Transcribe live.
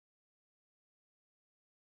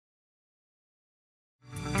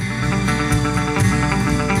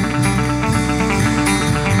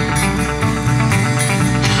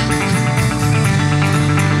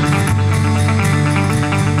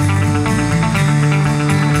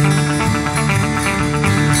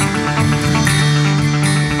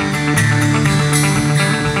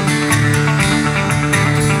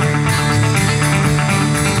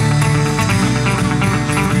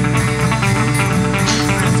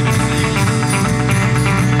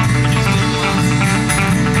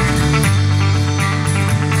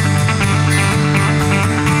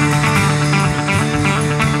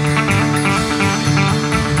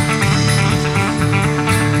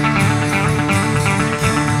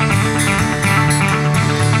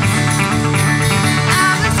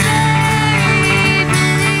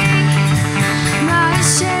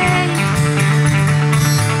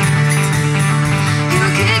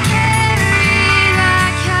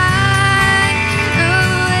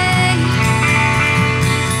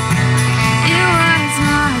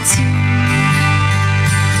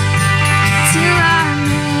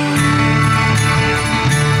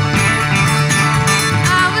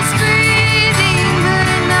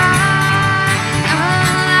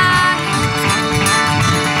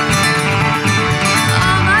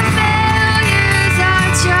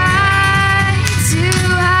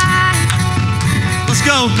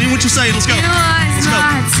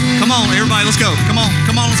Come on, everybody, let's go. Come on,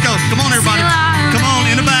 let's go. Come on, everybody. Come on,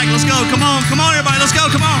 in the back, let's go. Come on, everybody, let's go.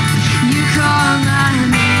 Come on. You called my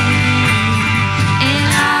name, and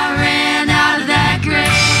I ran out of that grave.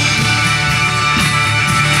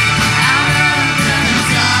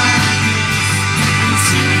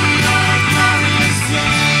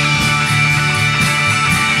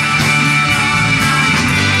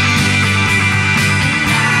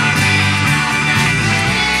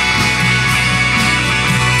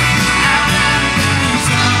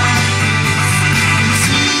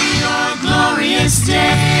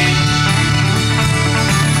 Day.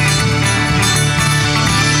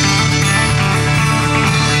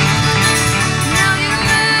 Now your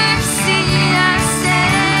mercy has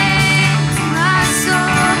saved my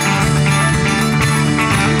soul.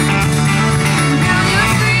 Now your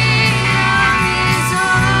freedom is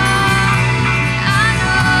all I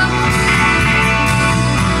know.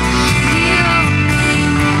 The only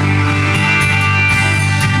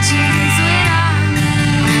Jesus when I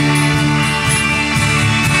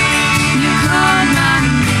called my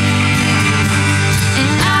name,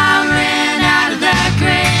 and I ran out of that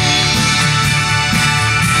grave,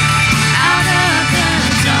 out of the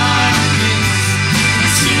darkness,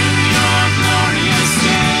 into your glorious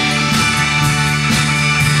day.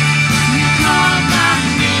 You called my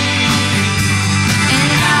name,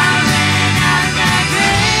 and I ran out of that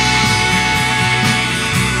grave,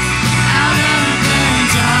 out of the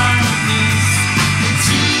darkness,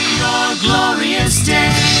 into your glorious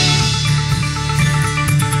day.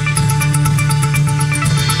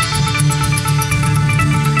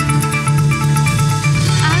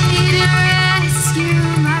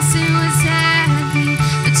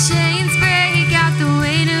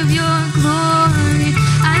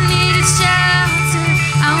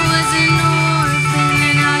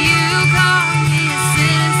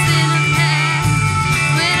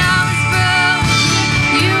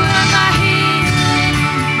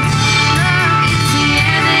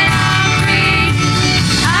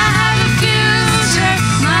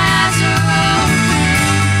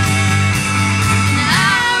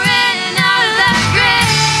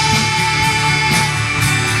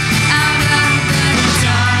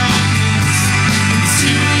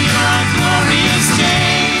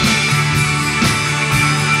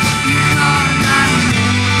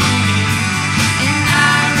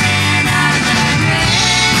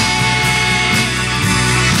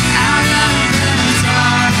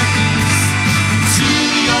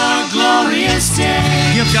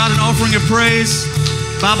 Give God an offering of praise.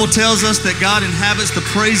 The Bible tells us that God inhabits the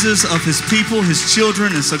praises of his people, his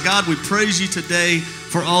children. And so God, we praise you today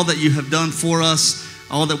for all that you have done for us,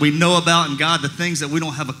 all that we know about. And God, the things that we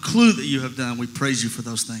don't have a clue that you have done, we praise you for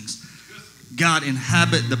those things. God,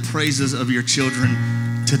 inhabit the praises of your children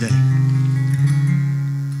today.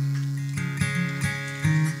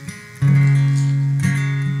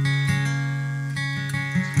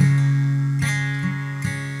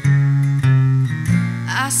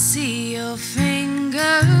 I see your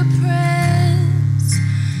fingerprints,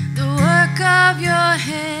 the work of your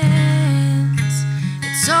hands.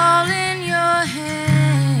 It's all in your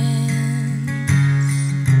hands.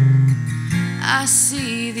 I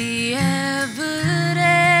see the evidence,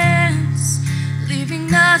 leaving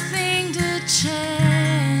nothing to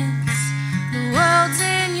chance. The world's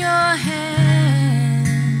in your hands.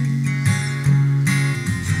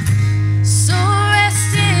 So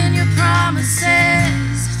rest in your promises.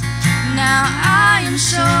 Now I am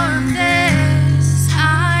sure of this,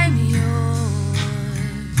 I'm yours.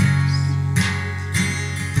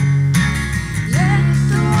 Let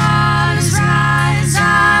the waters rise,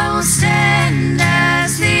 I will stand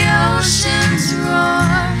as the oceans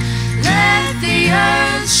roar. Let the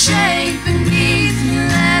earth shake beneath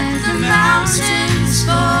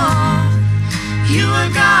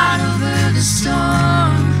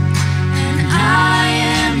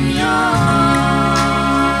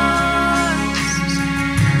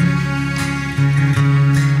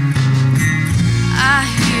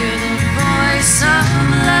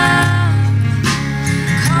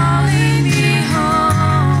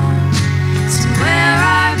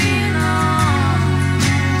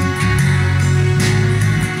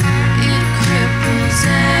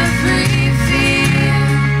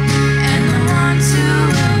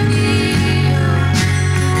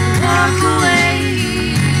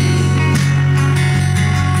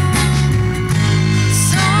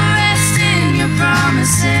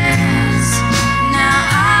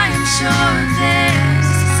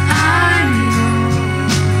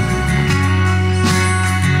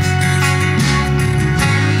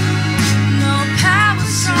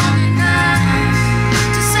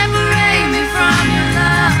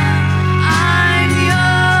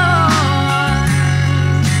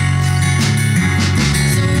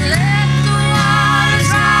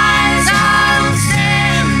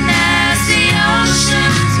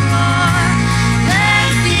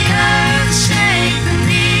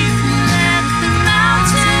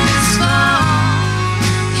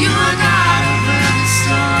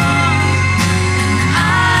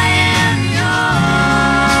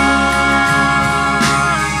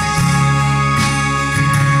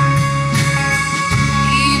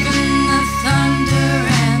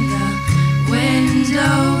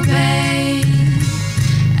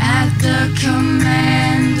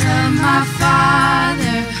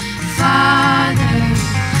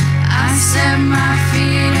my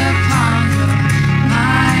feet upon the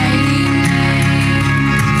mighty name.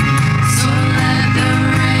 So let the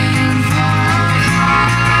rain fall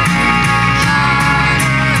harder.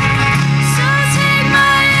 So take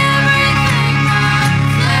my everything, my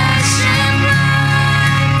flesh and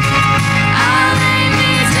blood. I'll lay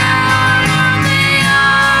me down on the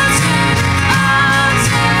altar.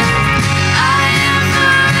 I am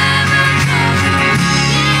forever covered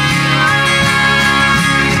in your love.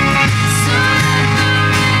 So let the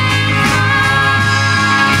rain fall.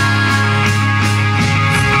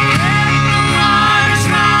 Let the waters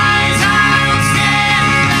rise, I will stand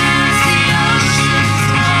as the oceans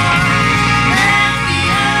roar. Let the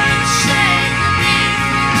earth shake beneath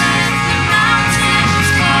me, let the mountains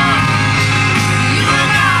fall. You are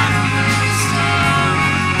God over the storm.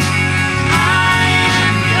 I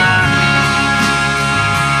am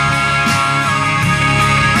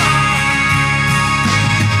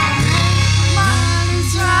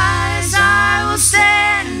mountains rise, I will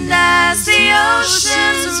stand as the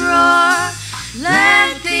oceans roar.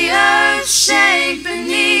 Let the earth shake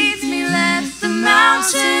beneath me, let the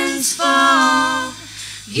mountains fall.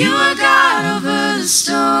 You are God over the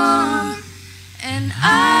storm, and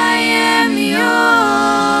I am yours.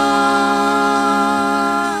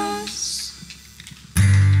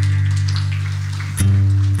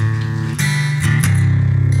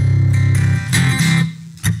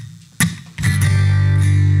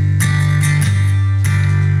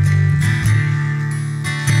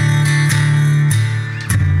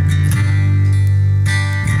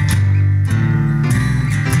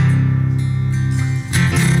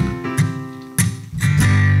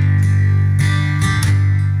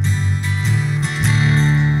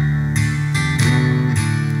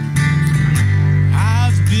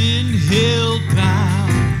 I've been held by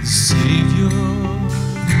the Savior.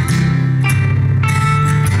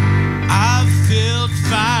 I've felt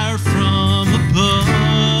fire from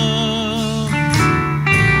above.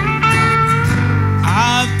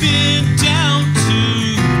 I've been down to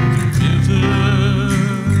the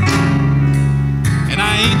river, and I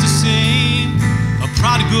ain't the same, a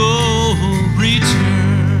prodigal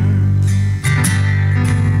return.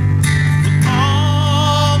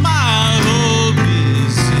 All my hope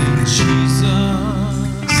is in Jesus.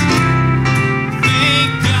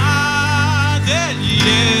 Thank God that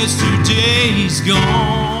yesterday's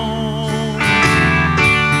gone.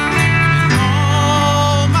 And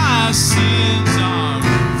all my sins are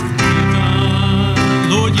forgiven.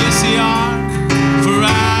 Lord, yes, they are. For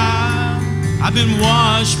I've been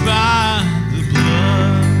washed by the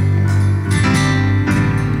blood.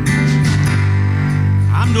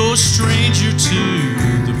 I'm no stranger to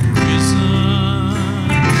the prison.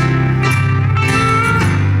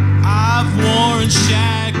 I've worn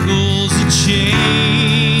shackles and chains.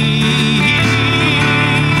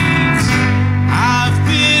 I've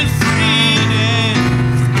been freed and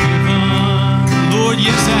forgiven. Lord,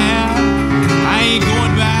 yes, I have. I ain't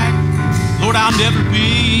going back. Lord, I'll never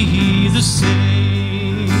be the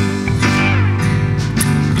same.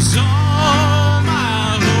 'Cause all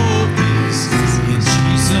my hope is in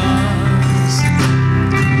Jesus.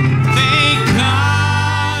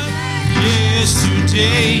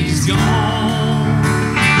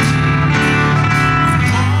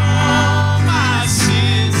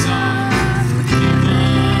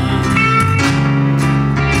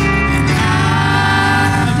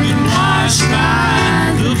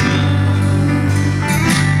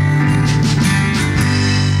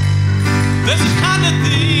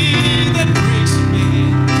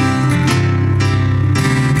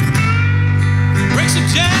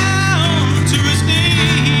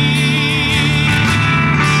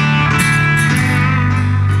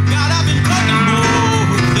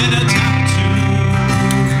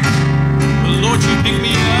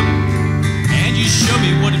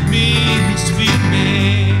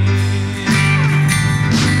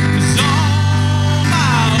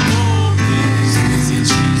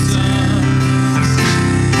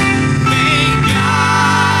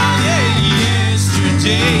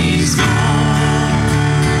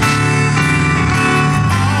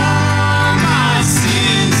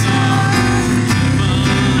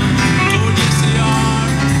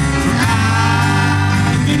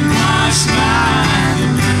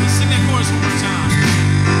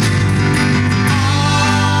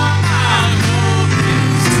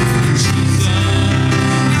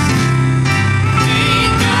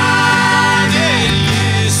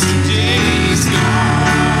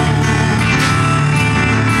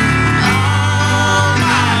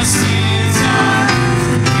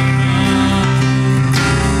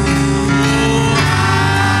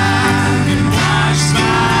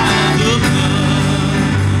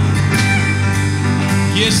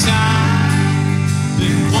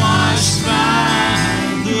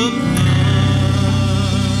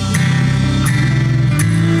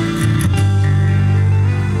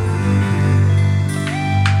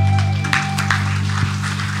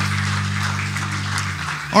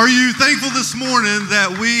 Are you thankful this morning that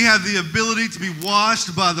we have the ability to be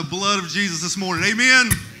washed by the blood of Jesus this morning? Amen.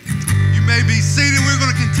 You may be seated. We're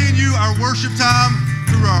going to continue our worship time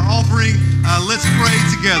through our offering. Let's pray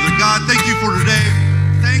together. God, thank you for today.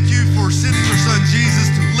 Thank you for sending your son Jesus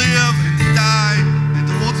to live and to die and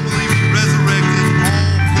to ultimately be resurrected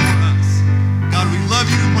all for us. God, we love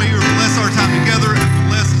you. Pray you bless our time together and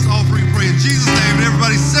bless this offering. Pray in Jesus' name. And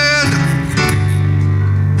everybody said,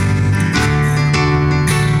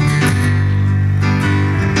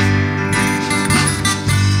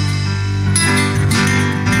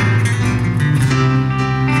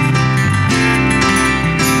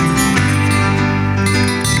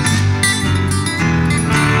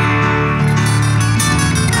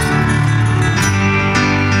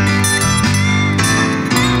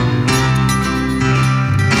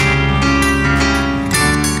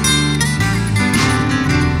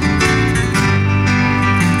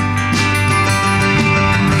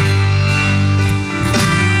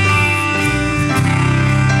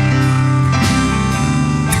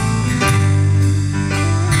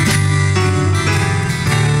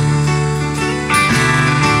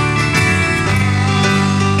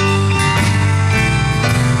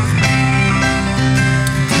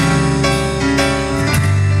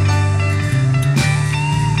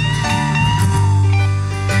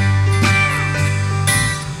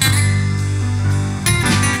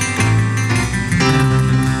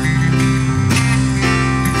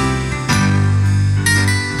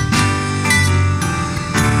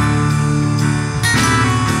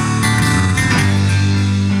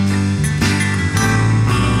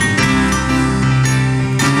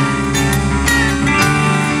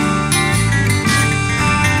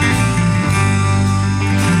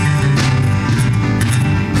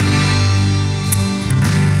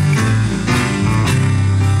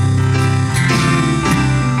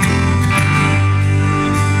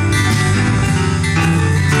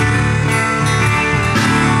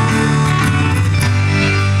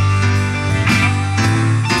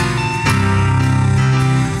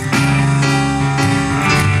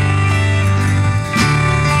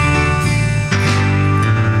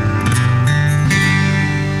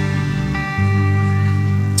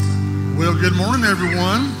 good morning,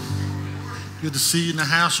 everyone. Good to see you in the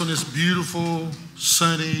house on this beautiful,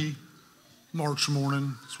 sunny March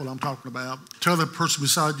morning. That's what I'm talking about. Tell the person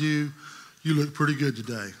beside you, you look pretty good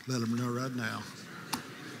today. Let them know right now.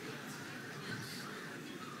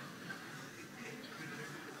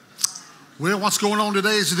 Well, what's going on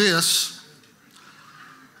today is this.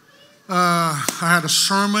 I had a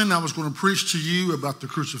sermon I was going to preach to you about the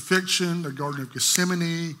crucifixion, the Garden of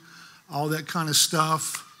Gethsemane, all that kind of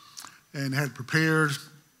stuff, and had prepared.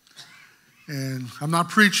 And I'm not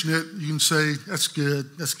preaching it. You can say, that's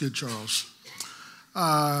good, Charles.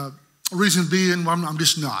 Reason being, I'm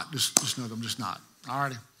just not. Just know I'm just not. All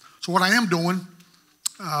righty. So what I am doing,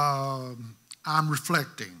 I'm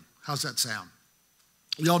reflecting. How's that sound?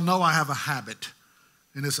 Y'all know I have a habit,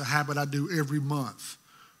 and it's a habit I do every month,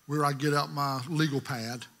 where I get out my legal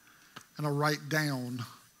pad and I write down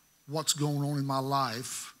what's going on in my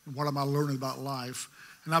life and what am I learning about life.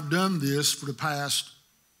 And I've done this for the past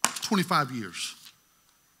 25 years.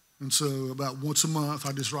 And so about once a month,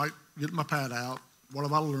 I just get my pad out. What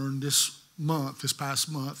have I learned this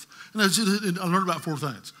past month? And I learned about 4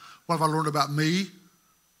 things. What have I learned about me?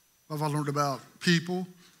 What have I learned about people?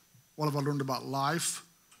 What have I learned about life?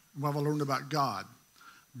 And what have I learned about God?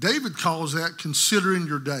 David calls that considering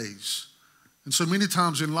your days. And so many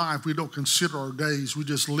times in life, we don't consider our days. We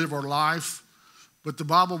just live our life. But the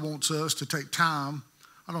Bible wants us to take time.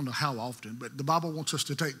 I don't know how often, but the Bible wants us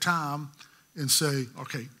to take time and say,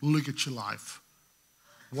 okay, look at your life.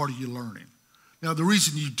 What are you learning? Now, the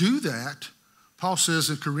reason you do that, Paul says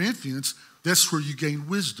in Corinthians, that's where you gain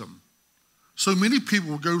wisdom. So many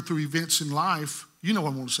people will go through events in life. You know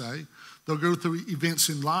what I want to say. They'll go through events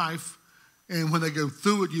in life, and when they go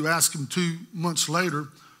through it, you ask them 2 months later,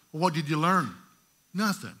 well, what did you learn?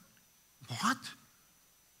 Nothing. What?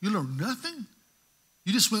 You learned nothing?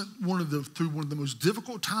 You just went through one of the most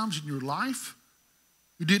difficult times in your life?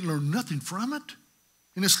 You didn't learn nothing from it?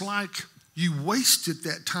 And it's like you wasted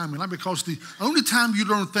that time in life, because the only time you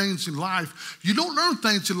learn things in life, you don't learn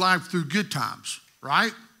things in life through good times,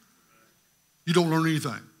 right? You don't learn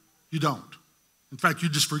anything. You don't. In fact, you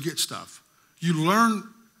just forget stuff. You learn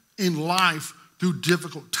in life through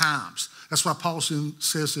difficult times. That's why Paul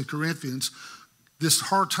says in Corinthians, this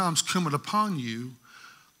hard time's coming upon you,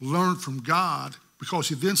 learn from God, because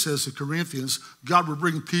he then says in Corinthians, God will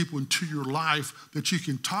bring people into your life that you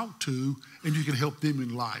can talk to and you can help them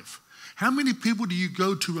in life. How many people do you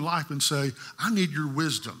go to in life and say, I need your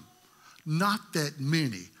wisdom? Not that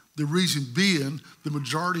many. The reason being, the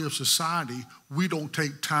majority of society, we don't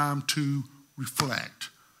take time to reflect.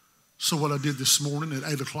 So what I did this morning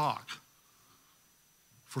at 8 o'clock,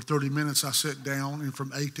 for 30 minutes I sat down, and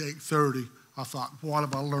from 8 to 8:30, I thought, what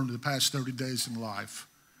have I learned in the past 30 days in life?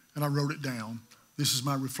 And I wrote it down. This is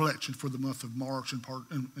my reflection for the month of March and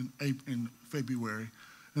in February.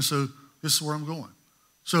 And so this is where I'm going.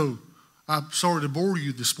 So I'm sorry to bore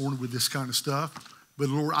you this morning with this kind of stuff, but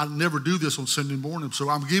Lord, I never do this on Sunday morning, so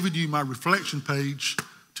I'm giving you my reflection page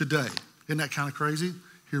today. Isn't that kind of crazy?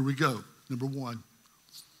 Here we go. Number 1.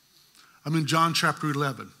 I'm in John chapter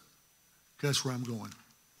 11. Guess where I'm going?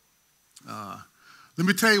 Let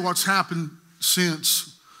me tell you what's happened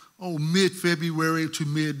since, mid-February to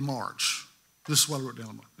mid-March. This is what I wrote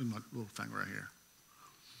down in my little thing right here.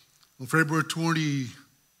 On February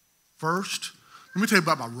 21st, let me tell you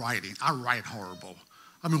about my writing. I write horrible.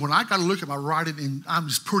 I mean, when I got to look at my writing, and I'm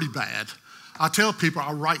just pretty bad. I tell people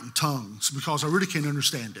I write in tongues because I really can't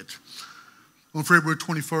understand it. On February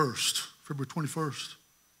 21st,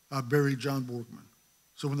 I buried John Borgman.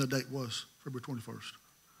 So when that date was, February 21st.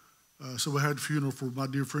 So we had a funeral for my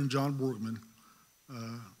dear friend John Borgman.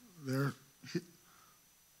 Their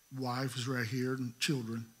wife is right here and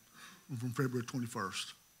children from February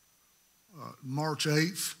 21st. March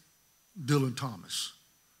 8th, Dylan Thomas.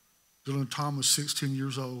 Dylan Thomas, 16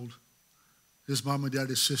 years old. His mom and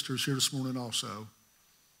daddy's sister is here this morning also.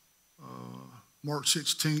 March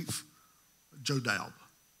 16th, Joe Daub.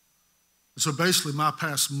 So basically my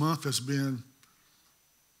past month has been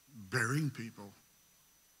burying people.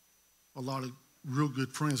 A lot of real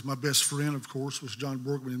good friends. My best friend, of course, was John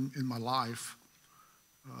Borgman in my life.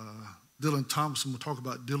 Dylan Thompson, we'll talk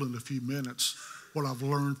about Dylan in a few minutes, what I've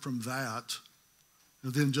learned from that.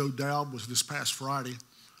 And then Joe Daub was this past Friday,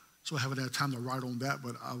 so I haven't had time to write on that,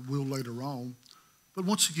 but I will later on. But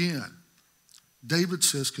once again, David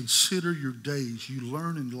says, consider your days. You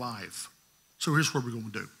learn in life. So here's what we're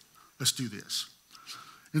going to do. Let's do this.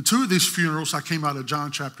 In 2 of these funerals, I came out of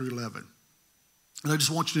John chapter 11. And I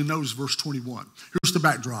just want you to notice verse 21. Here's the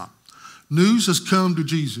backdrop. News has come to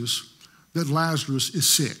Jesus that Lazarus is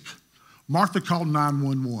sick. Martha called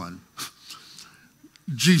 911.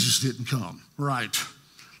 Jesus didn't come, right?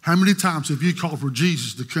 How many times have you called for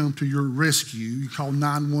Jesus to come to your rescue? You called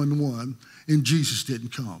 911 and Jesus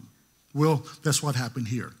didn't come. Well, that's what happened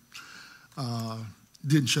here.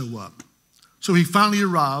 Didn't show up. So he finally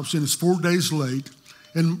arrives and it's 4 days late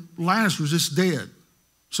and Lazarus is dead.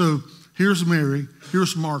 So here's Mary,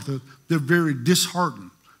 here's Martha. They're very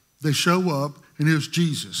disheartened. They show up and here's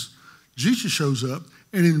Jesus. Jesus shows up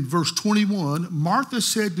and in verse 21, Martha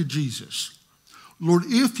said to Jesus, Lord,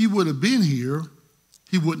 if you would have been here,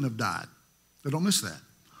 he wouldn't have died. Now, don't miss that.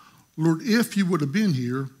 Lord, if you would have been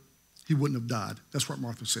here, he wouldn't have died. That's what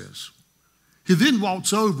Martha says. He then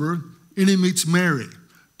walks over and he meets Mary.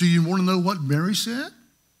 Do you want to know what Mary said?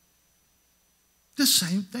 The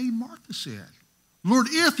same thing Martha said. Lord,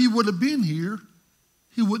 if he would have been here,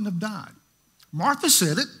 he wouldn't have died. Martha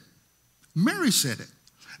said it. Mary said it.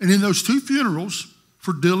 And in those 2 funerals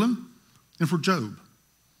for Dylan and for Job,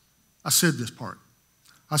 I said this part.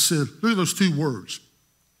 I said, look at those 2 words.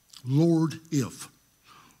 Lord, if.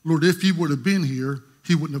 Lord, if he would have been here,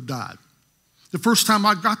 he wouldn't have died. The first time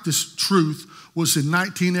I got this truth was in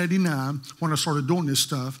 1989 when I started doing this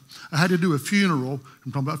stuff. I had to do a funeral,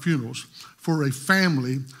 I'm talking about funerals, for a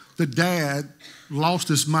family. The dad lost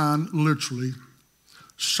his mind literally,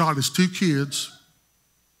 shot his 2 kids,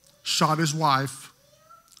 shot his wife,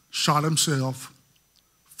 shot himself,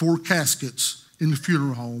 4 caskets in the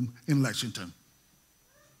funeral home in Lexington.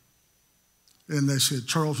 And they said,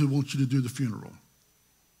 Charles, we want you to do the funeral.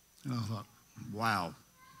 And I thought, wow.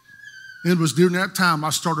 And it was during that time I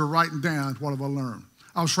started writing down what have I learned.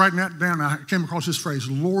 I was writing that down and I came across this phrase,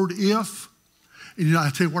 Lord, if. And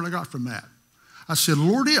I tell you what I got from that. I said,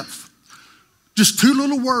 Lord, if. Just 2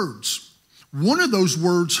 little words. One of those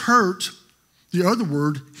words hurt, the other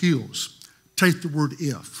word heals. Take the word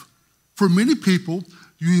if. For many people,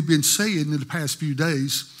 you've been saying in the past few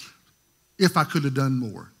days, if I could have done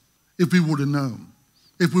more, if we would have known,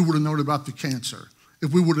 if we would have known about the cancer,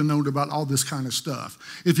 if we would have known about all this kind of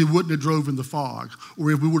stuff, if he wouldn't have drove in the fog, or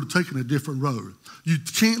if we would have taken a different road. You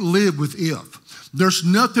can't live with if. There's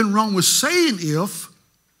nothing wrong with saying if,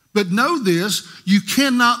 but know this, you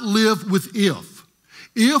cannot live with if.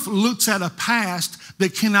 If looks at a past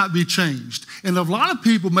that cannot be changed. And a lot of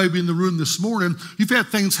people maybe in the room this morning, you've had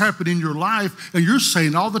things happen in your life and you're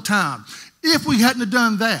saying all the time, if we hadn't have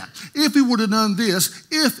done that, if we would have done this,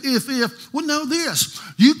 if, well, know this,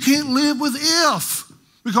 you can't live with if,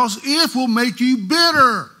 because if will make you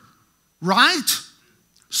bitter, right?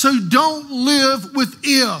 So don't live with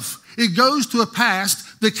if. It goes to a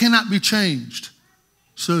past that cannot be changed.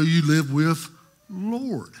 So you live with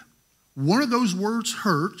Lord. One of those words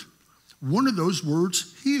hurt. One of those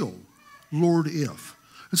words heal. Lord if.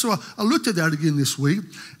 And so I looked at that again this week,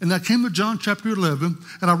 and I came to John chapter 11,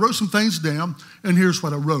 and I wrote some things down, and here's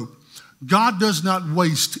what I wrote. God does not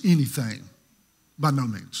waste anything, by no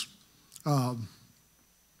means.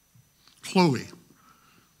 Chloe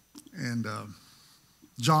and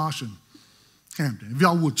Josh and Camden, if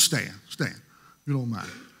y'all would stand, you don't mind.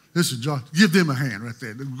 This is Josh. Give them a hand right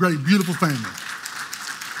there. The great, beautiful family.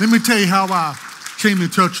 Let me tell you how I came in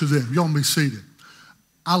touch with them. Y'all be seated.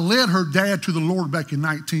 I led her dad to the Lord back in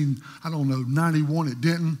 91 at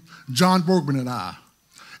Denton. John Borgman and I.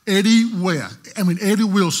 Eddie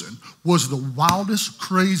Wilson was the wildest,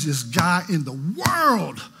 craziest guy in the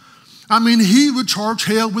world. I mean, he would charge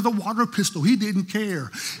hell with a water pistol. He didn't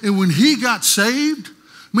care. And when he got saved,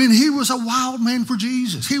 he was a wild man for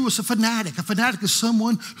Jesus. He was a fanatic. A fanatic is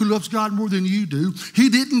someone who loves God more than you do. He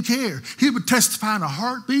didn't care. He would testify in a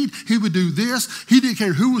heartbeat. He would do this. He didn't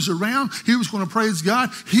care who was around. He was going to praise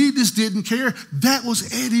God. He just didn't care. That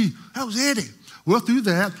was Eddie. Well, through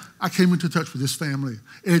that, I came into touch with this family.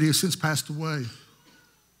 Eddie has since passed away.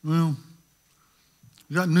 Well,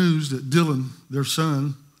 we got news that Dylan, their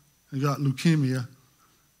son, had got leukemia.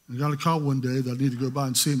 I got a call one day that I need to go by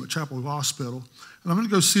and see him at Chapel Hill Hospital. And I'm going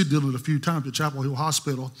to go see Dylan a few times at Chapel Hill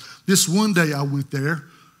Hospital. This one day I went there,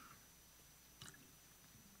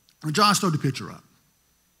 and John started the picture up.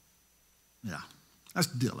 Yeah, that's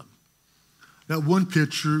Dylan. That one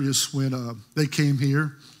picture is when they came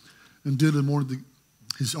here, and Dylan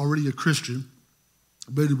he's already a Christian,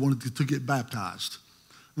 but he wanted to get baptized.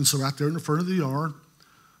 And so right there in the front of the yard,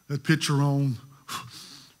 that picture on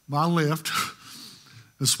my left,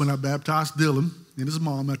 that's when I baptized Dylan and his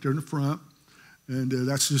mom out there in the front. And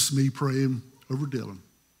that's just me praying over Dylan.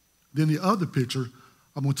 Then the other picture,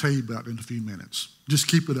 I'm going to tell you about in a few minutes. Just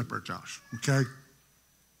keep it up there, Josh, okay?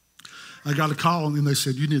 I got a call, and they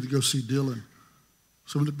said, you need to go see Dylan.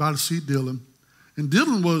 So I went by to see Dylan. And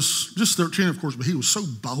Dylan was just 13, of course, but he was so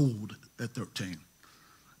bold at 13.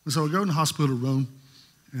 And so I go in the hospital room,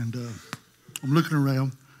 and I'm looking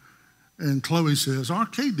around, and Chloe says,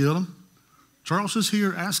 okay, Dylan, Charles is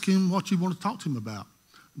here. Ask him what you want to talk to him about.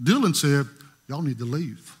 Dylan said, y'all need to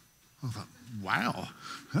leave. I thought, wow,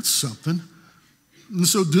 that's something. And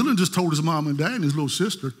so Dylan just told his mom and dad and his little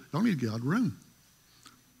sister, y'all need to get out of the room.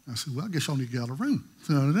 I said, well, I guess y'all need to get out of the room.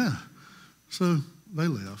 So they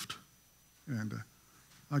left. And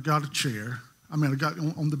I got a chair. I got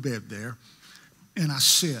on the bed there. And I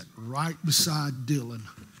sat right beside Dylan.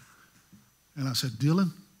 And I said,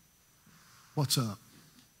 Dylan, what's up?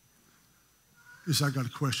 He said, I got a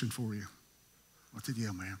question for you. I said,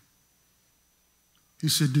 yeah, man. He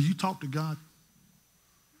said, do you talk to God?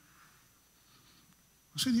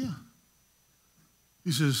 I said, yeah.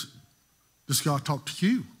 He says, does God talk to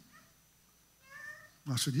you?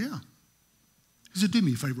 I said, yeah. He said, do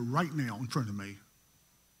me a favor right now in front of me.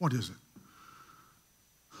 What is it?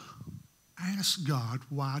 Ask God,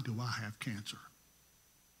 why do I have cancer?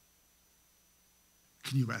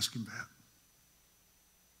 Can you ask him that?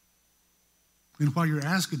 And while you're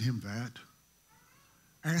asking him that,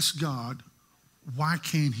 ask God, why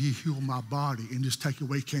can't he heal my body and just take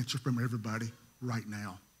away cancer from everybody right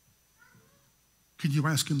now? Can you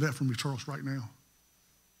ask him that from me, Charles, right now?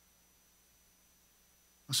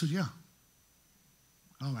 I said, yeah.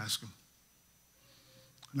 I'll ask him.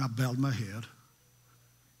 And I bowed my head,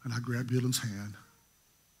 and I grabbed Dylan's hand,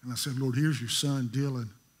 and I said, Lord, here's your son, Dylan.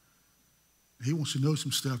 He wants to know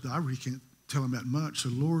some stuff that I really can't tell him that much. So,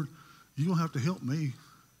 Lord, you're going to have to help me.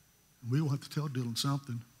 And we will have to tell Dylan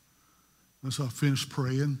something. And so I finished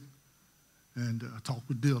praying, and I talked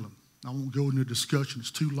with Dylan. I won't go into a discussion.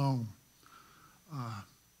 It's too long.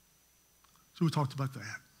 So we talked about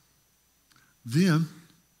that. Then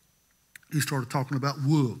he started talking about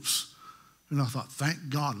wolves. And I thought, thank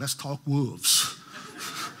God, let's talk wolves.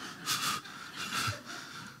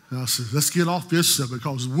 And I said, let's get off this subject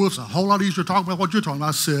because wolves are a whole lot easier to talk about what you're talking about.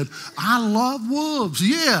 I said, I love wolves.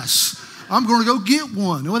 Yes, I'm going to go get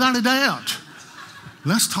one, without a doubt.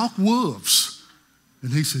 Let's talk wolves.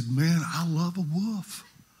 And he said, man, I love a wolf.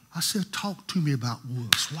 I said, talk to me about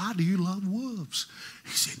wolves. Why do you love wolves?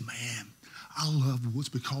 He said, man, I love wolves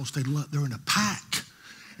because they're in a pack.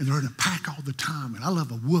 And they're in a pack all the time. And I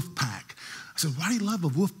love a wolf pack. I said, why do you love a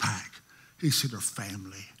wolf pack? He said, they're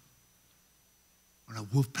family. In a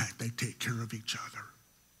wolf pack, they take care of each other.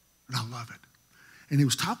 And I love it. And he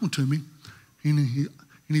was talking to me, and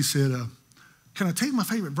he said, can I tell you my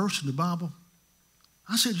favorite verse in the Bible?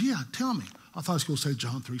 I said, yeah, tell me. I thought he was going to say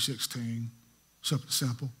John 3:16, something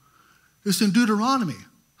simple. It's in Deuteronomy.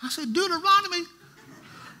 I said, Deuteronomy?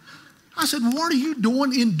 I said, what are you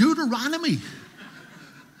doing in Deuteronomy?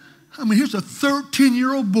 I mean, here's a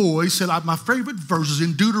 13-year-old boy said, my favorite verse is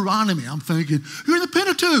in Deuteronomy. I'm thinking, you're in the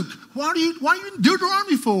Pentateuch. Why are you in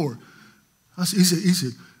Deuteronomy for? He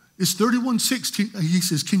said, it's 31:16. He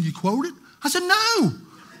says, can you quote it? I said, no.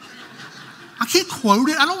 I can't quote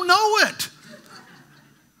it. I don't know it.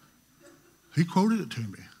 He quoted it to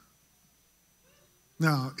me.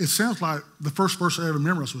 Now, it sounds like the first verse I ever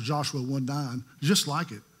memorized was Joshua 1:9, just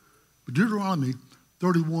like it. But Deuteronomy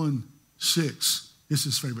 31:6 is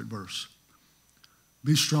his favorite verse.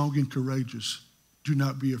 Be strong and courageous. Do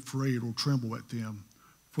not be afraid or tremble at them.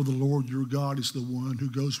 For the Lord your God is the one who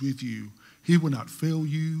goes with you. He will not fail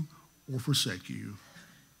you or forsake you.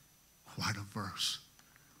 Quite a verse.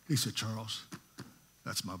 He said, Charles,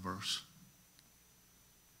 that's my verse.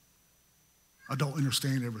 I don't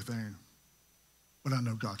understand everything, but I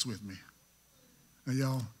know God's with me. Now,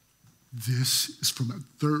 y'all, this is from a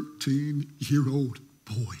 13-year-old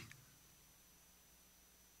boy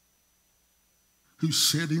who's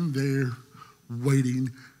sitting there waiting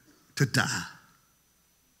to die.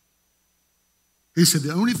 He said,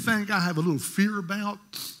 the only thing I have a little fear about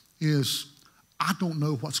is I don't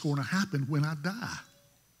know what's going to happen when I die.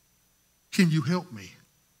 Can you help me?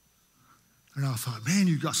 And I thought, man,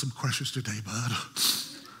 you got some questions today, bud.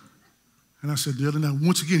 And I said, Dylan, now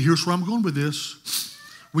once again, here's where I'm going with this.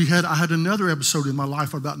 I had another episode in my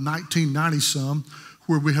life about 1990-some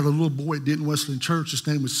where we had a little boy at Denton Wesleyan Church. His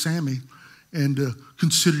name was Sammy. And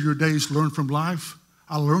consider your days, learn from life.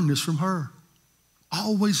 I learned this from her.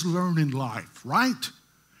 Always learn in life, right?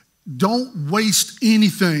 Don't waste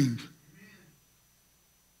anything.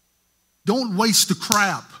 Don't waste the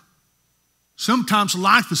crap. Sometimes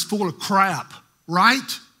life is full of crap,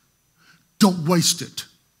 right? Don't waste it.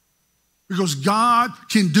 Because God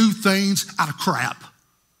can do things out of crap.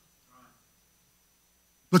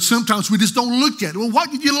 But sometimes we just don't look at it. Well,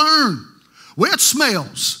 what did you learn? Well, it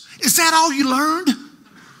smells. Is that all you learned?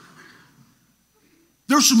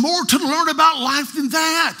 There's more to learn about life than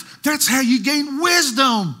that. That's how you gain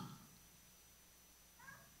wisdom.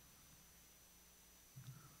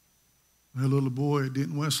 A little boy at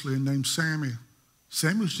Denton Wesleyan named Sammy.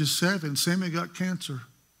 Sammy was just 7. Sammy got cancer.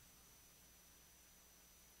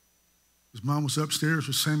 His mom was upstairs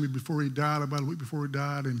with Sammy before he died, about a week before he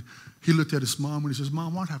died, and he looked at his mom and he says,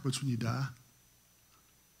 Mom, what happens when you die?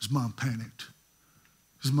 His mom panicked.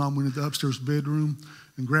 His mom went into the upstairs bedroom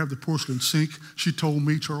and grabbed the porcelain sink. She told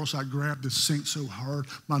me, Charles, I grabbed the sink so hard,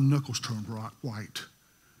 my knuckles turned white.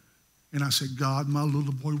 And I said, God, my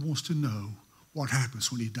little boy wants to know what happens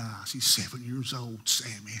when he dies. He's 7 years old,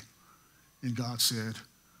 Sammy. And God said,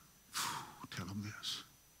 tell him this.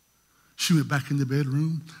 She went back in the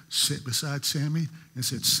bedroom, sat beside Sammy, and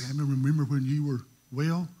said, Sammy, remember when you were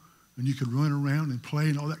well and you could run around and play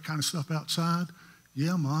and all that kind of stuff outside?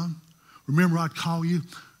 Yeah, Mom. Remember I'd call you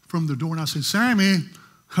from the door and I said, Sammy,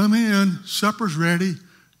 come in, supper's ready.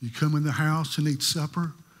 You come in the house and eat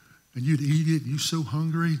supper and you'd eat it, you're so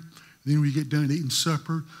hungry. Then when you get done eating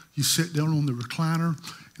supper, you sit down on the recliner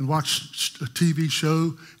and watch a TV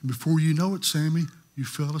show, and before you know it, Sammy, you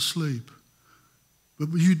fell asleep. But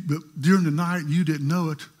during the night, you didn't know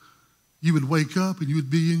it. You would wake up and you would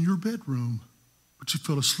be in your bedroom, but you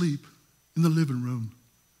fell asleep in the living room.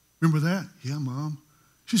 Remember that? Yeah, Mom.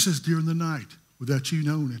 She says, during the night, without you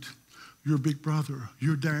knowing it, your big brother,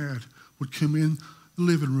 your dad, would come in the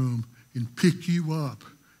living room and pick you up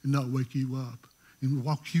and not wake you up and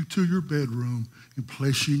walk you to your bedroom and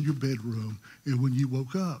place you in your bedroom. And when you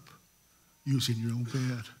woke up, you was in your own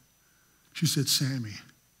bed. She said, Sammy,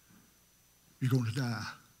 you're going to die.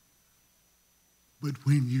 But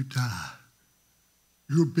when you die,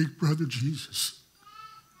 your big brother Jesus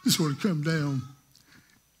is going to come down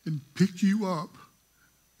and pick you up.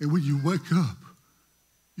 And when you wake up,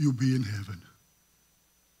 you'll be in heaven.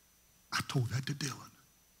 I told that to Dylan.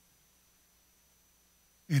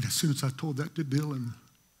 And as soon as I told that to Dylan,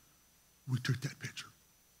 we took that picture.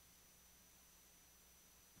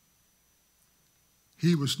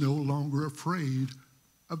 He was no longer afraid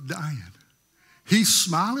of dying. He's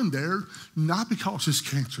smiling there, not because his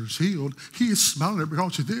cancer is healed. He is smiling there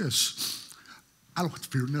because of this. I don't have to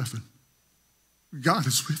fear nothing. God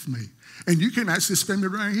is with me. And you can ask this family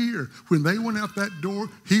right here. When they went out that door,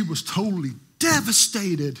 he was totally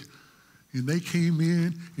devastated. And they came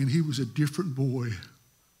in, and he was a different boy.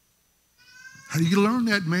 How do you learn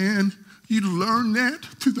that, man? You learn that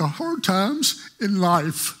through the hard times in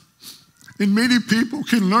life. And many people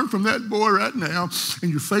can learn from that boy right now.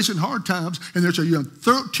 And you're facing hard times. And there's a young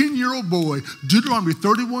 13-year-old boy, Deuteronomy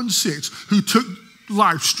 31:6, who took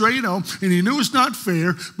life straight on. And he knew it's not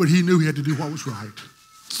fair, but he knew he had to do what was right.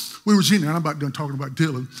 We was in there, I'm about done talking about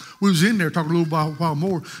Dylan. We was in there talking a little while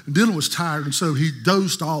more, and Dylan was tired, and so he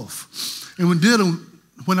dozed off. And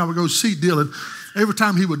when I would go see Dylan, every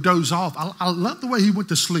time he would doze off, I love the way he went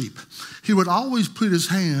to sleep. He would always put his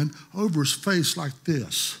hand over his face like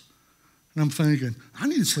this. And I'm thinking, I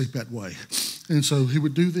need to sleep that way. And so he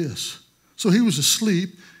would do this. So he was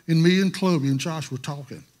asleep, and me and Chloe and Josh were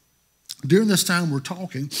talking. During this time we're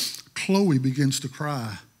talking, Chloe begins to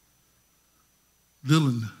cry.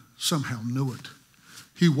 Dylan somehow knew it.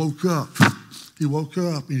 He woke up. He woke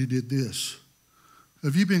up and he did this.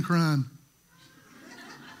 Have you been crying?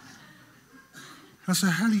 I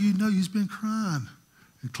said, how do you know he's been crying?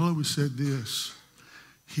 And Chloe said this.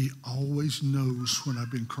 He always knows when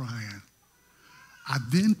I've been crying. I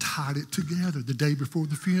then tied it together the day before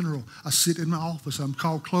the funeral. I sit in my office. I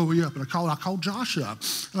called Chloe up, and I called Josh up.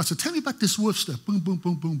 And I said, tell me about this wolf stuff. Boom, boom,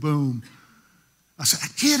 boom, boom, boom. I said, I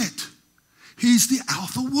get it. He's the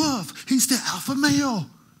alpha wolf. He's the alpha male.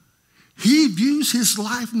 He views his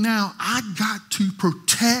life now. I got to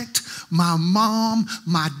protect my mom,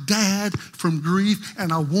 my dad from grief,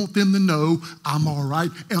 and I want them to know I'm all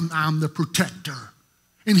right and I'm the protector.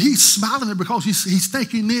 And he's smiling there because he's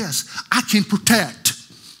thinking this, I can protect.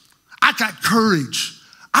 I got courage.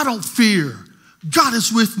 I don't fear. God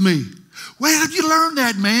is with me. Where have you learned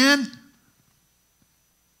that, man?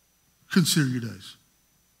 Consider your days.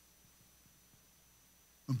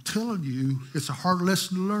 I'm telling you, it's a hard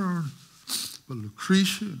lesson to learn. But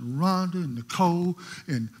Lucretia and Rhonda and Nicole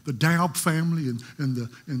and the Daub family and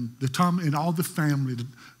the Tom and all the family,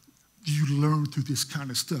 you learn through this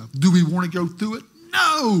kind of stuff. Do we want to go through it?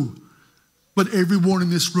 No. But everyone in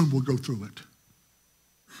this room will go through it.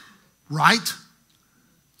 Right?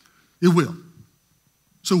 It will.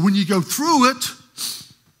 So when you go through it,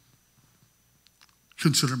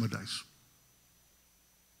 consider my days.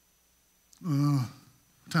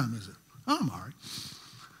 What time is it? I'm all right.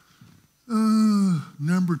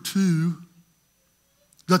 Number 2.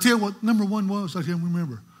 Did I tell you what number 1 was? I can't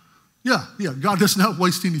remember. Yeah. God does not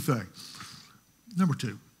waste anything. Number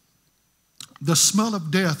 2. The smell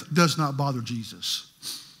of death does not bother Jesus.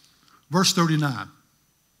 Verse 39.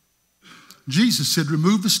 Jesus said,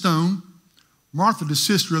 remove the stone. Martha, the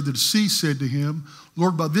sister of the deceased, said to him,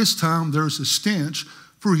 Lord, by this time there is a stench,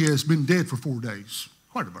 for he has been dead for 4 days.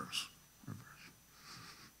 Quite a verse.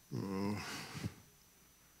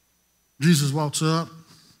 Jesus walks up.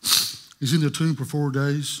 He's in the tomb for 4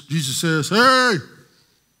 days. Jesus says, hey,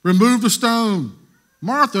 remove the stone.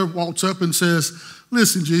 Martha walks up and says,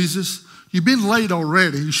 listen, Jesus, you've been late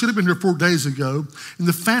already. You should have been here 4 days ago, and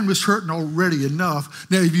the family's hurting already enough.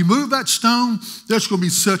 Now, if you move that stone, there's going to be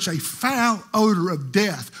such a foul odor of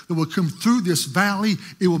death that will come through this valley.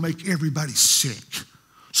 It will make everybody sick.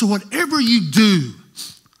 So whatever you do,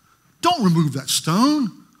 don't remove that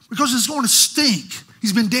stone because it's going to stink.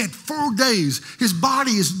 He's been dead 4 days. His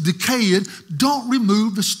body is decayed. Don't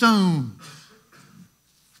remove the stone.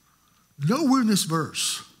 Nowhere in this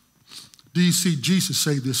verse do you see Jesus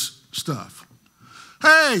say this stuff.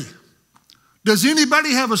 Hey, does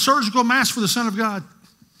anybody have a surgical mask for the Son of God?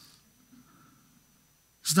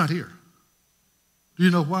 It's not here. Do you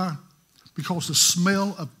know why? Because the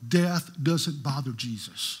smell of death doesn't bother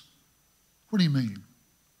Jesus. What do you mean?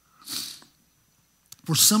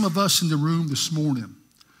 For some of us in the room this morning,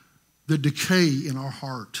 the decay in our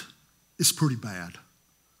heart is pretty bad.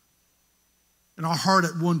 And our heart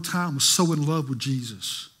at one time was so in love with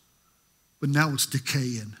Jesus, but now it's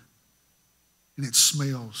decaying, and it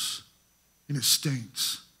smells, and it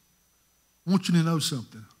stinks. I want you to know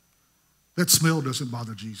something. That smell doesn't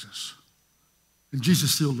bother Jesus. And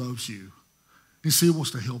Jesus still loves you. He still wants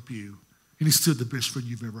to help you, and he's still the best friend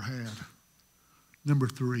you've ever had. Number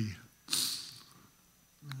 3.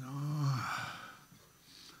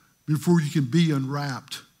 Before you can be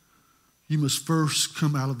unwrapped, you must first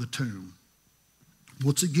come out of the tomb.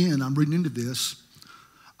 Once again, I'm reading into this.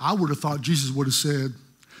 I would have thought Jesus would have said,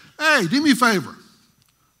 hey, do me a favor.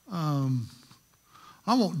 I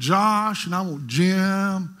want Josh and I want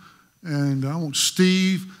Jim and I want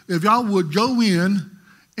Steve. If y'all would go in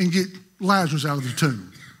and get Lazarus out of the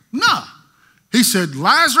tomb. No. He said,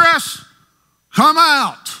 Lazarus, come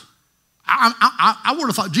out. I would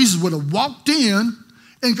have thought Jesus would have walked in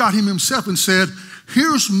and got him himself and said,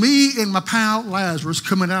 here's me and my pal Lazarus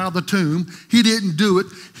coming out of the tomb. He didn't do it.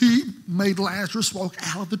 He made Lazarus walk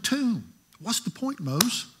out of the tomb. What's the point,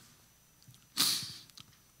 Mose?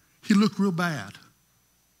 He looked real bad.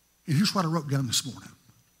 And here's what I wrote down this morning.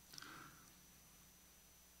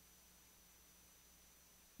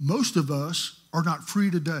 Most of us are not free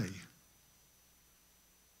today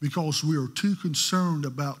because we are too concerned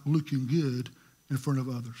about looking good in front of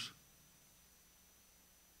others.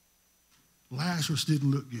 Lazarus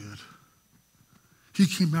didn't look good. He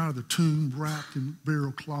came out of the tomb wrapped in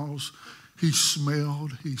burial cloths. He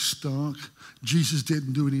smelled, he stunk. Jesus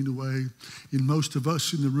didn't do it anyway. And most of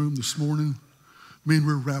us in the room this morning,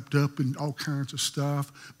 we're wrapped up in all kinds of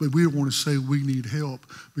stuff, but we don't want to say we need help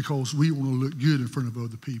because we want to look good in front of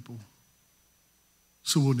other people.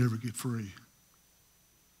 So we'll never get free.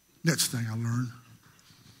 Next thing I learned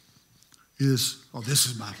is, this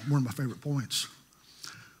is one of my favorite points.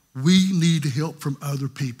 We need help from other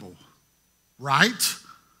people, right?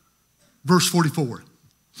 Verse 44.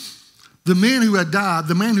 The man who had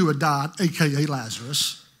died, a.k.a.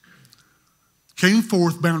 Lazarus, came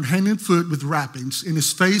forth bound hand and foot with wrappings, and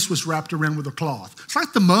his face was wrapped around with a cloth. It's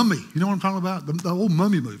like the Mummy. You know what I'm talking about? The old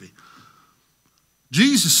Mummy movie.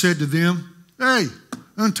 Jesus said to them, hey,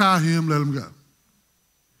 untie him, let him go.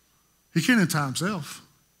 He can't untie himself,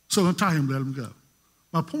 so untie him, let him go.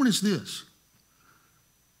 My point is this.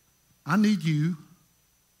 I need you,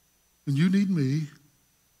 and you need me,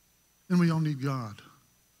 and we all need God.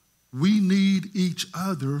 We need each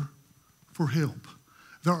other for help.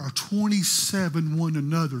 There are 27 one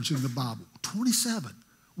another's in the Bible. 27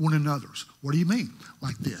 one another's. What do you mean?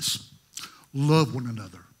 Like this. Love one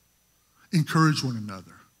another. Encourage one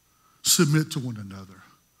another. Submit to one another.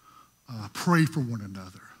 Pray for one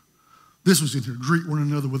another. This was in here. Greet one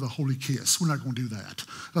another with a holy kiss. We're not going to do that.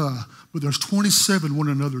 But there's 27 one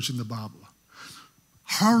another's in the Bible.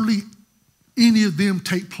 Hardly any of them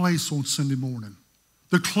take place on Sunday morning.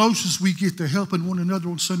 The closest we get to helping one another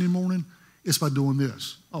on Sunday morning is by doing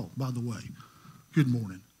this. Oh, by the way, good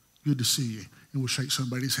morning. Good to see you. And we'll shake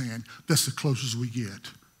somebody's hand. That's the closest we get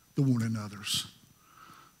to one another's.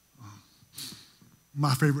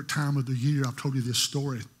 My favorite time of the year, I've told you this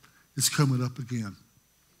story. It's coming up again.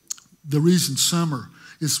 The reason summer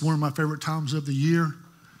is one of my favorite times of the year,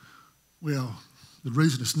 well, the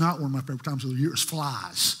reason it's not one of my favorite times of the year is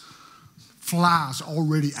flies. Flies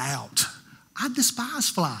already out. I despise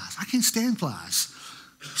flies. I can't stand flies.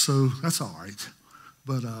 So that's all right.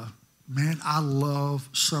 But, man, I love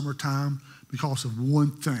summertime because of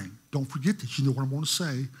one thing. Don't forget this. You know what I want to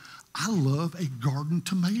say. I love a garden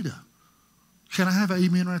tomato. Can I have an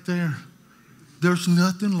amen right there? There's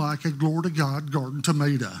nothing like a glory to God garden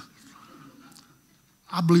tomato.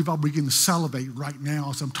 I believe I'll begin to salivate right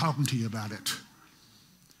now as I'm talking to you about it.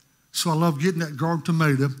 So I love getting that garden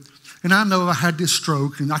tomato. And I know I had this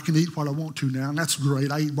stroke and I can eat what I want to now, and that's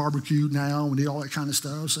great. I eat barbecue now and eat all that kind of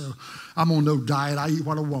stuff, so I'm on no diet. I eat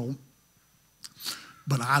what I want.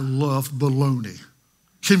 But I love bologna.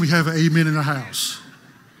 Can we have an amen in the house?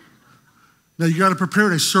 Now, you got to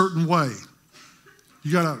prepare it a certain way.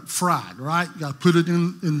 You got to fry it, right? You got to put it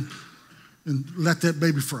in and let that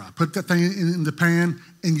baby fry. Put that thing in the pan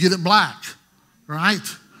and get it black, right?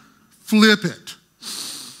 Flip it.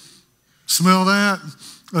 Smell that?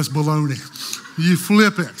 That's bologna. You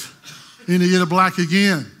flip it and you get it black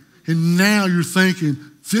again. And now you're thinking,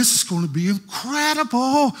 this is going to be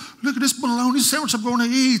incredible. Look at this bologna sandwich I'm going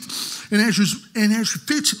to eat. And as you're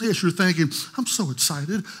fixing this, you're thinking, I'm so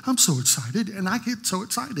excited. I'm so excited. And I get so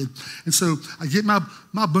excited. And so I get my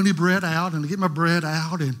bunny bread out and I get my bread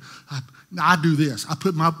out and I do this. I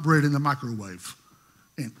put my bread in the microwave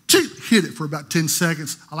and hit it for about 10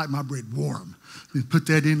 seconds. I like my bread warm. Then put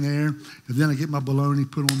that in there, and then I get my bologna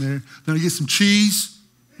put on there. Then I get some cheese,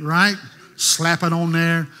 right? Slap it on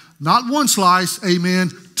there. Not one slice,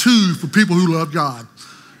 amen, 2 for people who love God.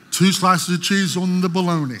 2 slices of cheese on the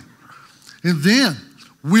bologna. And then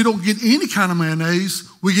we don't get any kind of mayonnaise.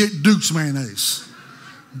 We get Duke's mayonnaise.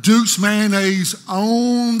 Duke's mayonnaise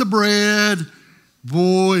on the bread.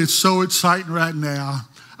 Boy, it's so exciting right now.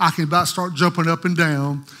 I can about start jumping up and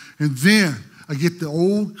down. And then I get the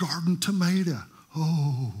old garden tomato.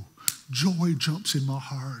 Oh, joy jumps in my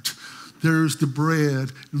heart. There's the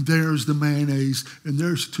bread, and there's the mayonnaise, and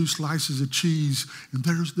there's 2 slices of cheese, and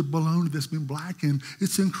there's the bologna that's been blackened.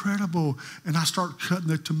 It's incredible. And I start cutting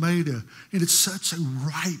the tomato, and it's such a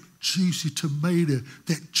ripe, juicy tomato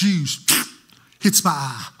that juice hits my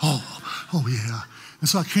eye. Oh yeah. And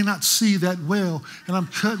so I cannot see that well, and I'm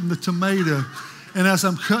cutting the tomato. And as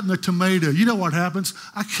I'm cutting the tomato, you know what happens?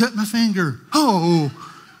 I cut my finger. Oh,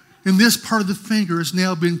 and this part of the finger has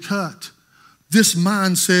now been cut. This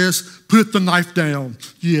mind says, put the knife down.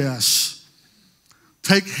 Yes.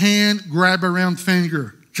 Take hand, grab around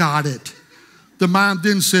finger. Got it. The mind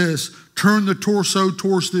then says, turn the torso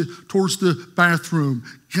towards the bathroom.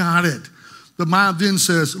 Got it. The mind then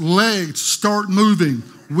says, legs, start moving.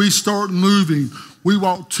 We start moving. We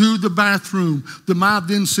walk to the bathroom. The mind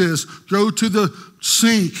then says, go to the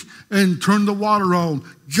sink and turn the water on.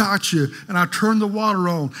 Gotcha. And I turn the water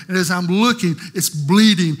on. And as I'm looking, it's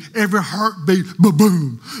bleeding. Every heartbeat,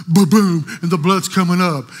 ba-boom, ba-boom. And the blood's coming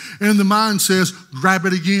up. And the mind says, grab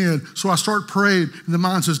it again. So I start praying. And the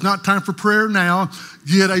mind says, not time for prayer now.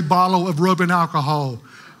 Get a bottle of rubbing alcohol.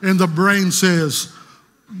 And the brain says,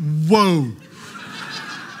 whoa.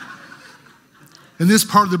 And this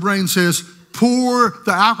part of the brain says, pour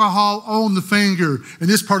the alcohol on the finger. And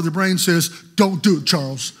this part of the brain says, don't do it,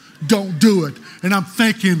 Charles. Don't do it. And I'm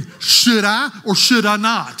thinking, should I or should I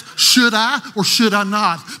not? Should I or should I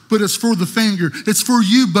not? But it's for the finger. It's for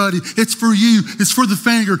you, buddy. It's for you. It's for the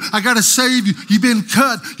finger. I got to save you. You've been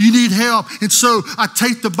cut. You need help. And so I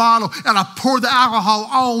take the bottle and I pour the alcohol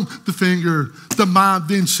on the finger. The mind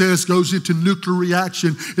then says, goes into nuclear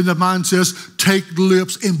reaction. And the mind says, take the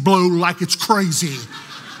lips and blow like it's crazy.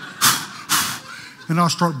 And I'll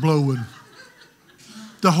start blowing.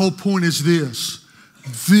 The whole point is this.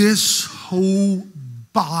 This whole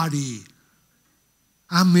body,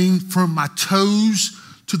 I mean from my toes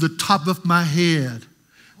to the top of my head,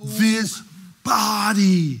 this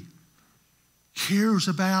body cares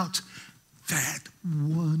about that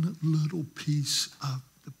one little piece of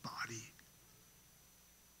the body.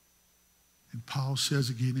 And Paul says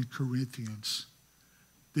again in Corinthians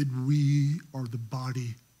that we are the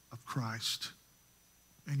body of Christ.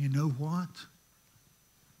 And you know what?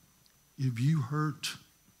 If you hurt,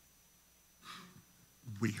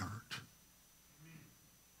 we hurt.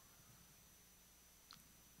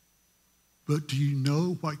 But do you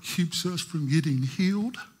know what keeps us from getting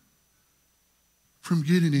healed? From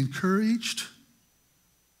getting encouraged?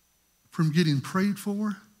 From getting prayed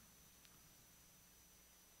for?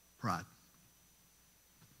 Pride.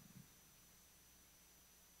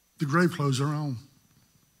 The grave clothes are on.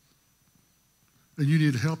 And you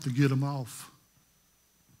need help to get them off.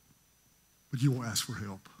 But you won't ask for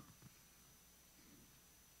help.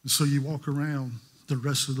 And so you walk around the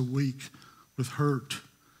rest of the week with hurt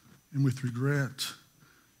and with regret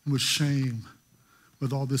and with shame,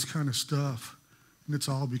 with all this kind of stuff. And it's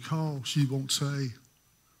all because you won't say,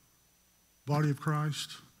 body of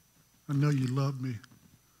Christ, I know you love me.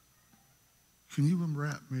 Can you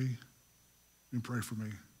unwrap me and pray for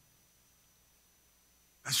me?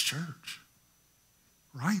 That's church,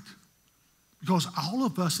 right? Because all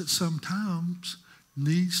of us at some times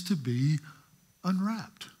needs to be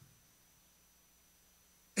unwrapped.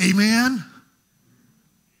 Amen?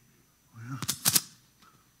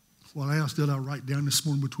 Well, what else did I write down this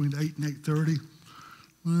morning between 8 and 8:30?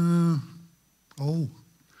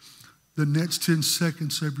 The next 10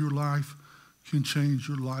 seconds of your life can change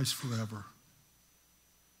your lives forever.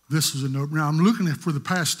 This is a note. Now, I'm looking at for the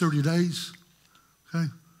past 30 days, okay?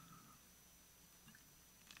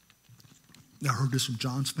 I heard this from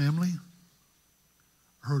John's family.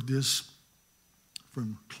 I heard this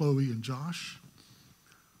from Chloe and Josh.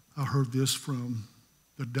 I heard this from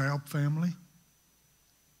the Daub family.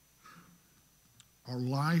 Our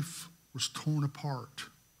life was torn apart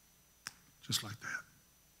just like that.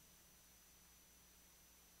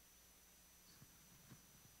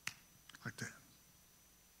 Like that.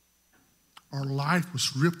 Our life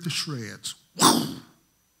was ripped to shreds.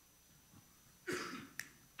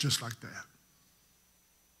 Just like that.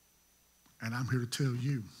 And I'm here to tell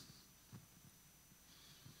you,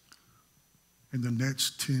 in the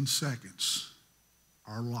next 10 seconds,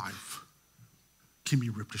 our life can be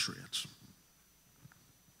ripped to shreds.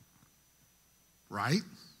 Right?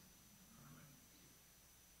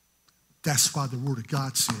 That's why the Word of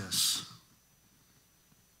God says,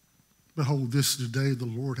 behold, this is the day the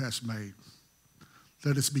Lord has made.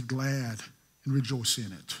 Let us be glad and rejoice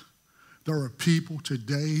in it. There are people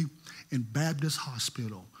today in Baptist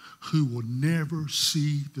Hospital who will never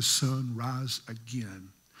see the sun rise again,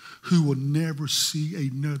 who will never see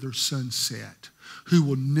another sunset, who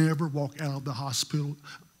will never walk out of the hospital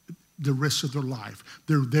the rest of their life.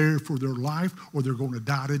 They're there for their life or they're going to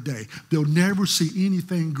die today. They'll never see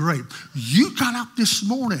anything great. You got up this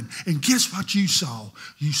morning and guess what you saw?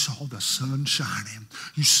 You saw the sun shining.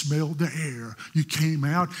 You smelled the air. You came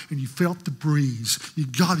out and you felt the breeze. You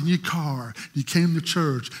got in your car. You came to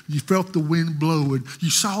church. You felt the wind blowing. You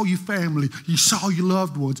saw your family. You saw your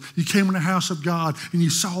loved ones. You came in the house of God and you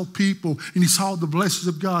saw people and you saw the blessings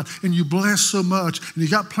of God and you blessed so much and you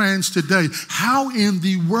got plans today. How in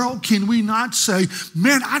the world can we not say,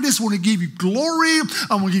 man, I just want to give you glory.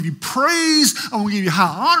 I want to give you praise. I want to give you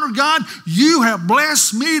high honor, God. You have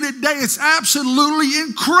blessed me today. It's absolutely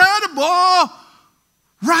incredible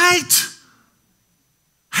Right?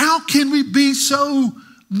 How can we be so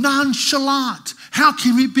nonchalant? How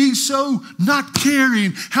can we be so not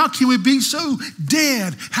caring? How can we be so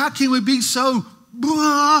dead? How can we be so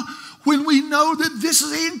blah when we know that this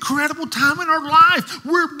is an incredible time in our life?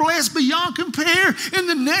 We're blessed beyond compare. And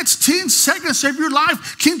the next 10 seconds of your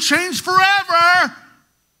life can change forever.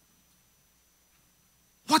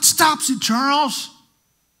 What stops it, Charles?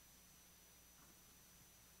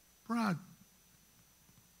 Pride.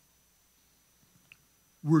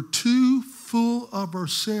 We're too full of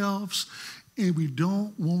ourselves, and we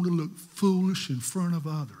don't want to look foolish in front of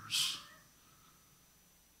others.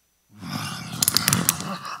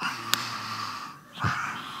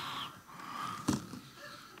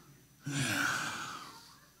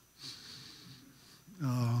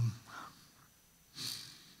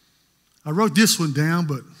 I wrote this one down,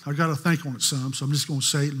 but I got to think on it some, so I'm just going to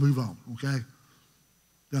say it and move on, okay?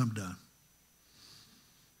 Then I'm done.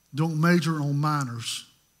 Don't major on minors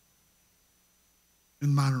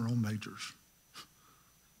and minor on majors.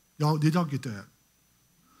 Did y'all get that?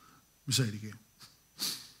 Let me say it again.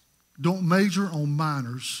 Don't major on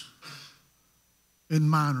minors and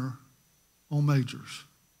minor on majors.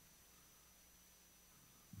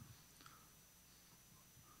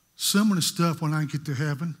 Some of the stuff when I get to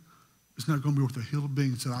heaven, it's not going to be worth a hill of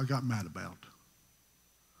beans that I got mad about.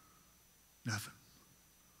 Nothing.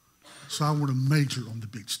 So I want to major on the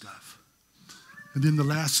big stuff. And then the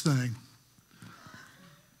last thing.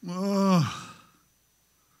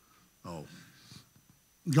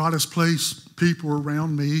 God has placed people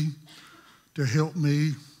around me to help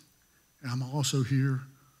me, and I'm also here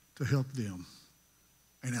to help them.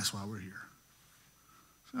 And that's why we're here.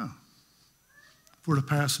 So, for the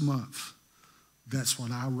past month, that's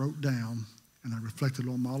what I wrote down, and I reflected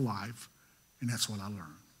on my life, and that's what I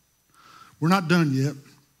learned. We're not done yet,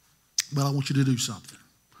 but I want you to do something.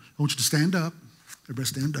 I want you to stand up. Everybody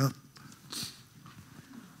stand up.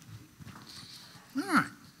 All right.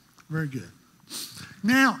 Very good.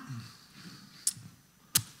 Now,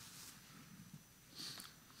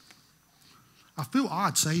 I feel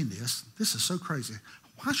odd saying this. This is so crazy.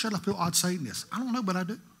 Why should I feel odd saying this? I don't know, but I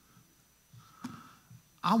do.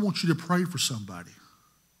 I want you to pray for somebody.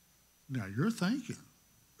 Now, you're thinking,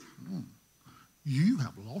 you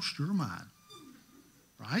have lost your mind,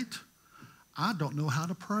 right? I don't know how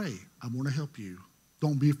to pray. I want to help you.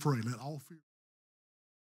 Don't be afraid. Let all fear.